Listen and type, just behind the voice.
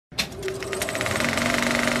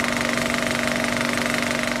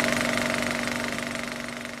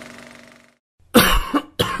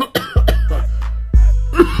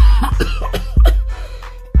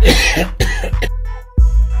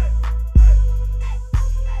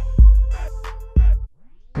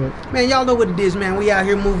Man, y'all know what it is, man. We out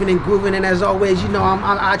here moving and grooving, and as always, you know,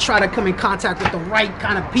 I try to come in contact with the right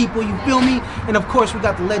kind of people, you feel me? And of course, we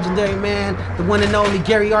got the legendary man, the one and only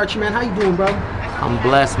Garyarcher, man. How you doing, bro? I'm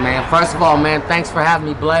blessed, man. First of all, man, thanks for having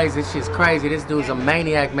me, Blaze. This shit's crazy. This dude's a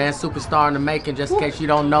maniac, man. Superstar in the making. Just in case you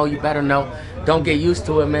don't know, you better know. Don't get used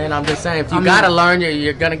to it, man. I'm just saying, if you gotta learn,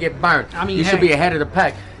 you're gonna get burnt. I mean, you should be ahead of the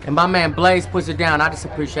pack. And my man Blaze puts it down. I just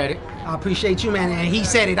appreciate it. I appreciate you, man. And he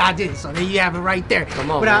said it, I did. So there you have it right there. Come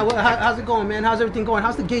on, but how's it going, man? How's everything going?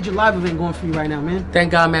 How's the Gaugr Live Event going for you right now, man?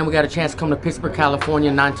 Thank God, man. We got a chance to come to Pittsburg, California,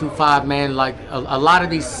 925, man. Like a lot of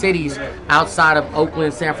these cities outside of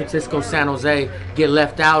Oakland, San Francisco, San Jose get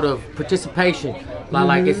left out of participation.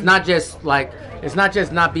 Like it's not just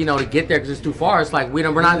not being able to get there because it's too far. It's like we're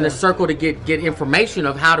not in the circle to get information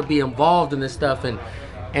of how to be involved in this stuff.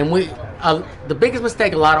 And we the biggest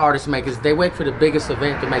mistake a lot of artists make is they wait for the biggest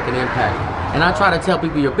event to make an impact. And I try to tell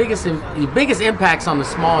people your biggest impact's on the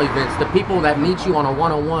small events, the people that meet you on a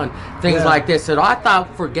one-on-one, things like this. So I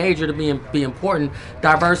thought for Gaugr to be important,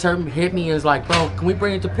 Diverse hit me and was like, bro, can we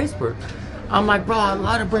bring it to Pittsburg? I'm like, bro, I'd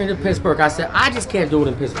love to bring it to Pittsburg. I said, I just can't do it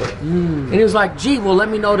in Pittsburg. And he was like, gee, well, let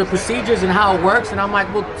me know the procedures and how it works. And I'm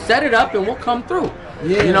like, well, set it up and we'll come through.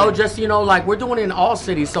 Yeah. You know, just, you know, like we're doing it in all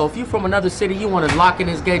cities. So if you're from another city, you want to lock in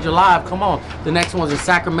this Gaugr Live, come on. The next one's in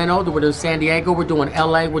Sacramento, we're doing San Diego, we're doing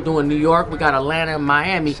LA, we're doing New York, we got Atlanta and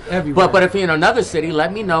Miami. Everywhere. But if you're in another city,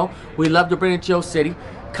 let me know. We love to bring it to your city.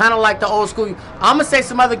 Kind of like the old school. I'm going to say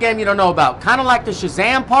some other game you don't know about. Kind of like the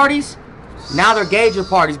Shazam parties. Now they're Gaugr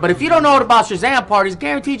parties, but if you don't know about Shazam parties,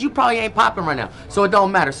 guaranteed you probably ain't popping right now. So it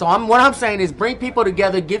don't matter. So what I'm saying is bring people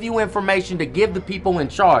together, give you information to give the people in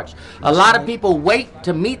charge. A lot of people wait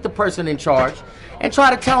to meet the person in charge and try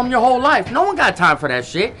to tell them your whole life. No one got time for that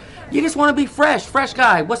shit. You just want to be fresh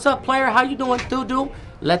guy. What's up, player? How you doing? Do.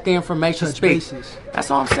 Let the information speak. That's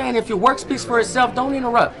all I'm saying. If your work speaks for itself, don't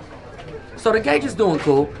interrupt. So the Gaugr is doing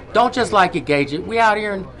cool. Don't just like it, Gaugr. We out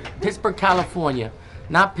here in Pittsburg, California.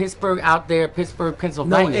 Not Pittsburgh out there, Pittsburgh,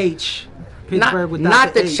 Pennsylvania. No H. Pittsburgh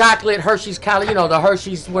not the H. chocolate Hershey's, you know, the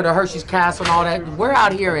Hershey's, where the Hershey's Castle and all that. We're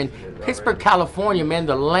out here in Pittsburg, California, man.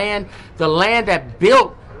 The land that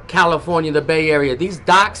built California, the Bay Area. These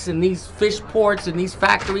docks and these fish ports and these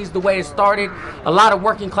factories, the way it started. A lot of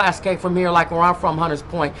working class came from here, like where I'm from, Hunters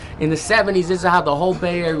Point. In the 70s, this is how the whole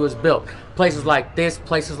Bay Area was built. Places like this,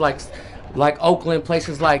 places like Oakland,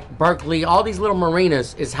 places like Berkeley, all these little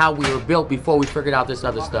marinas is how we were built before we figured out this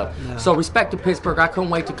other stuff. Yeah. So respect to Pittsburgh. I couldn't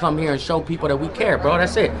wait to come here and show people that we care, bro.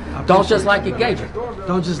 That's it. Don't just like it, Gaugr.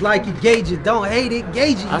 Don't just like it, Gaugr. Don't hate it,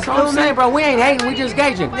 Gaugr. That's what I'm saying, bro. We ain't hating, we just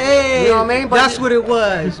gauging. Hey, you know what I mean? But that's what it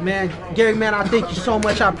was, man. Gary, man, I thank you so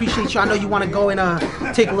much. I appreciate you. I know you want to go and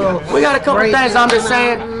take a little We got a couple things. I'm just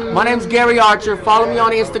saying. My name's Garyarcher. Follow me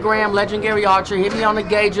on Instagram, Legend Garyarcher. Hit me on the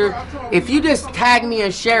Gaugr. If you just tag me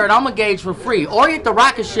and share it, I'm a Gaugr for free. Or hit the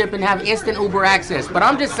rocket ship and have instant Uber access. But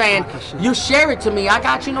I'm just saying, you share it to me, I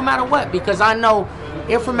got you no matter what. Because I know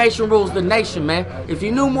information rules the nation, man. If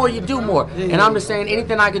you knew more, you do more. And I'm just saying,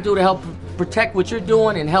 anything I can do to help protect what you're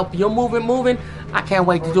doing and help your moving, I can't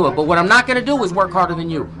wait to do it. But what I'm not going to do is work harder than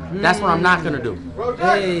you. That's what I'm not going to do.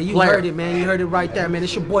 Hey, you heard it, man. You heard it right there, man.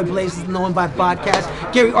 It's your boy Blaze, the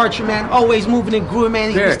Noinvitepodcast. Garyarcher, man, always moving and grooving, man.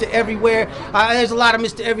 He's Mr. Everywhere. There's a lot of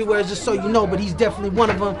Mr. Everywhere, just so you know, but he's definitely one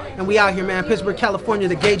of them. And we out here, man. Pittsburg, California,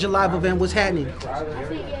 the Gaugr Live Event. What's happening?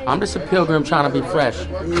 I'm just a pilgrim trying to be fresh.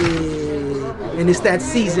 Yeah. And it's that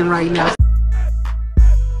season right now.